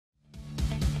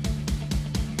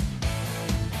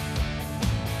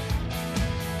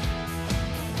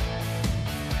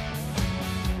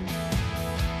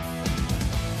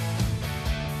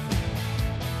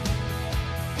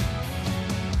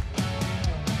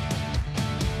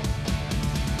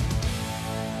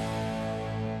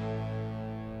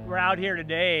We're out here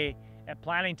today at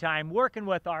planting time working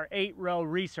with our 8-row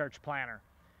research planter.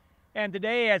 And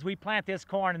today, as we plant this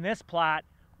corn in this plot,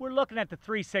 we're looking at the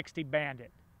 360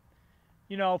 Bandit.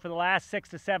 You know, for the last 6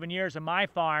 to 7 years of my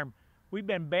farm, we've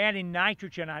been banding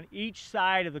nitrogen on each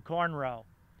side of the corn row.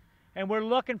 And we're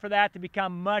looking for that to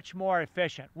become much more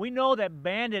efficient. We know that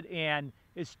Bandit N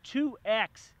is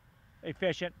 2x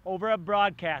efficient over a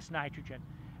broadcast nitrogen.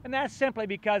 And that's simply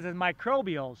because of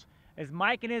microbials. As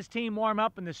Mike and his team warm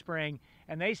up in the spring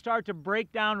and they start to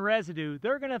break down residue,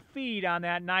 they're going to feed on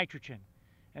that nitrogen.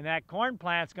 And that corn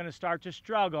plant's going to start to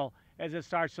struggle as it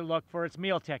starts to look for its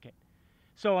meal ticket.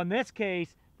 So in this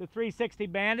case, the 360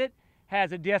 Bandit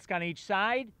has a disc on each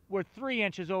side. We're 3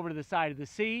 inches over to the side of the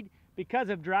seed. Because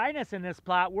of dryness in this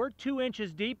plot, we're 2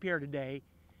 inches deep here today,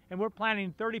 and we're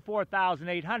planting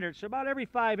 34,800, so about every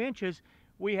 5 inches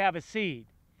we have a seed.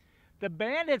 The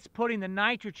Bandit's putting the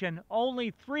nitrogen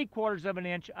only 3/4 of an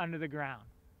inch under the ground,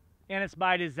 and it's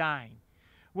by design.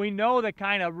 We know the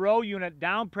kind of row unit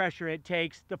down pressure it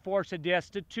takes to force a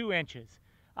disc to 2 inches.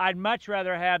 I'd much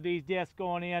rather have these discs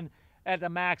going in at the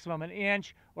maximum 1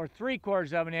 inch or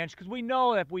 3/4 of an inch, because we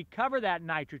know if we cover that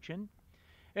nitrogen,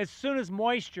 as soon as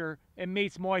moisture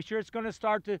meets moisture, it's going to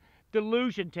start to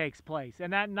dilution takes place,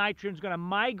 and that nitrogen's going to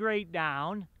migrate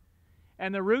down,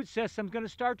 and the root system's going to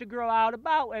start to grow out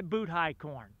about at boot high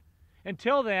corn.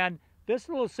 Until then, this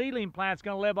little seedling plant's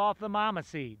going to live off the mama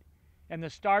seed, and the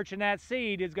starch in that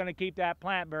seed is going to keep that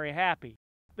plant very happy.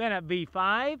 Then at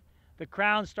V5, the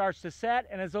crown starts to set,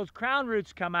 and as those crown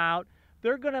roots come out,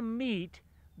 they're going to meet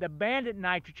the Bandit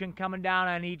nitrogen coming down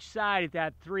on each side at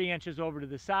that 3 inches over to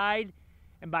the side.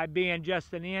 And by being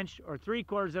just 1 inch or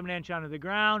 3/4 of an inch under the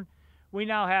ground, we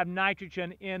now have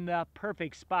nitrogen in the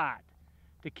perfect spot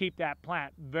to keep that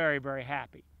plant very, very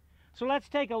happy. So let's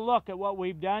take a look at what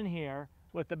we've done here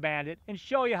with the Bandit and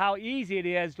show you how easy it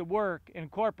is to work and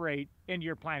incorporate into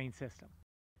your planting system.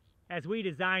 As we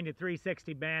designed the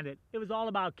 360 Bandit, it was all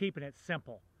about keeping it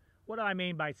simple. What do I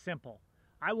mean by simple?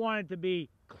 I want it to be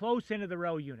close into the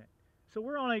row unit. So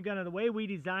we're only going to, the way we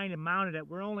designed and mounted it,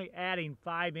 we're only adding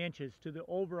 5 inches to the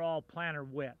overall planter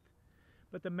width.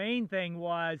 But the main thing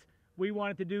was we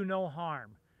wanted to do no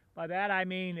harm. By that I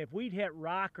mean if we'd hit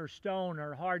rock or stone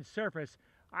or hard surface,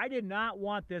 I did not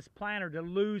want this planter to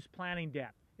lose planting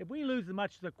depth. If we lose as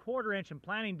much as 1/4 inch in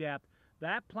planting depth,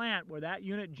 that plant where that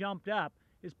unit jumped up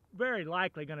is very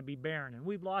likely going to be barren, and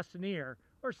we've lost an ear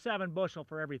or 7 bushel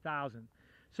for every 1,000.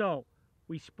 So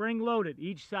we spring loaded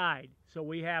each side so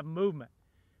we have movement.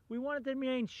 We wanted to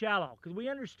remain shallow because we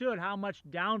understood how much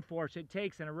downforce it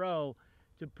takes in a row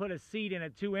to put a seed in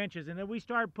at 2 inches, and then we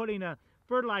start putting a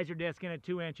fertilizer disc in at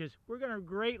 2 inches, we're going to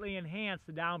greatly enhance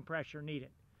the down pressure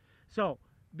needed. So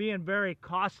being very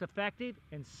cost effective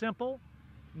and simple,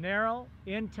 narrow,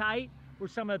 in tight were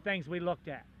some of the things we looked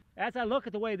at. As I look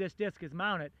at the way this disc is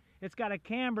mounted, it's got a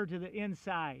camber to the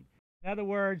inside. In other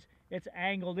words, it's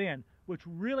angled in, which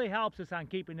really helps us on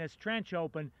keeping this trench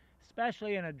open,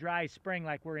 especially in a dry spring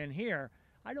like we're in here.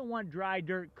 I don't want dry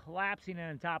dirt collapsing in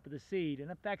on top of the seed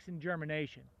and affecting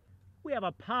germination. We have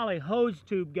a poly hose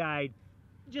tube guide,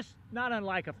 just not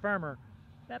unlike a firmer.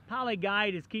 That poly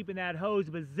guide is keeping that hose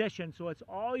positioned so it's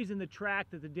always in the track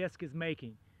that the disc is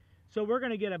making. So we're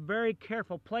going to get a very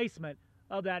careful placement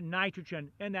of that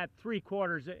nitrogen in that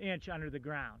 3/4 inch under the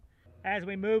ground. As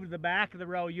we move to the back of the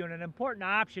row unit, an important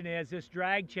option is this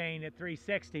drag chain at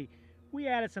 360. We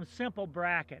added some simple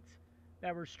brackets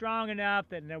that were strong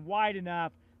enough and they're wide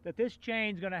enough that this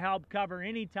chain is going to help cover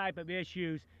any type of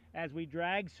issues as we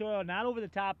drag soil, not over the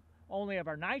top only of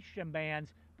our nitrogen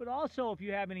bands, but also if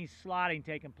you have any slotting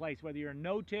taking place, whether you're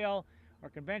no-till or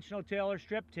conventional till or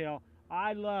strip till.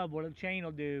 I love what a chain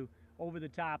will do over the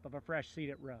top of a fresh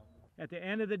seeded row. At the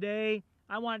end of the day,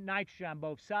 I want nitrogen on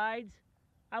both sides.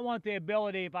 I want the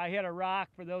ability, if I hit a rock,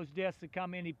 for those discs to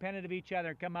come independent of each other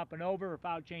and come up and over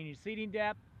without changing seeding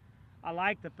depth. I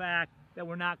like the fact that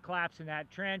we're not collapsing that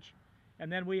trench.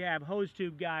 And then we have hose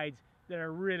tube guides that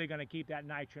are really going to keep that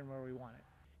nitrogen where we want it.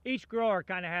 Each grower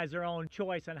kind of has their own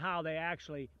choice on how they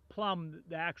actually plumb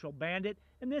the actual Bandit.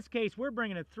 In this case, we're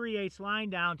bringing a 3/8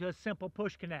 line down to a simple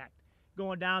push connect.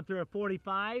 Going down through a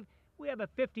 45, we have a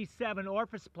 57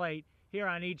 orifice plate here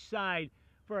on each side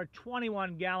for a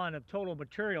 21 gallon of total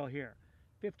material here.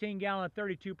 15 gallon of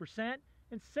 32%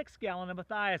 and 6 gallon of a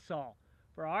thiazole.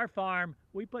 For our farm,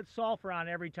 we put sulfur on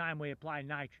every time we apply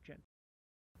nitrogen.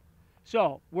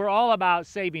 So we're all about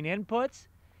saving inputs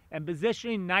and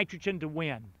positioning nitrogen to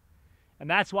win. And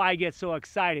that's why I get so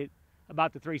excited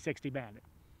about the 360 Bandit.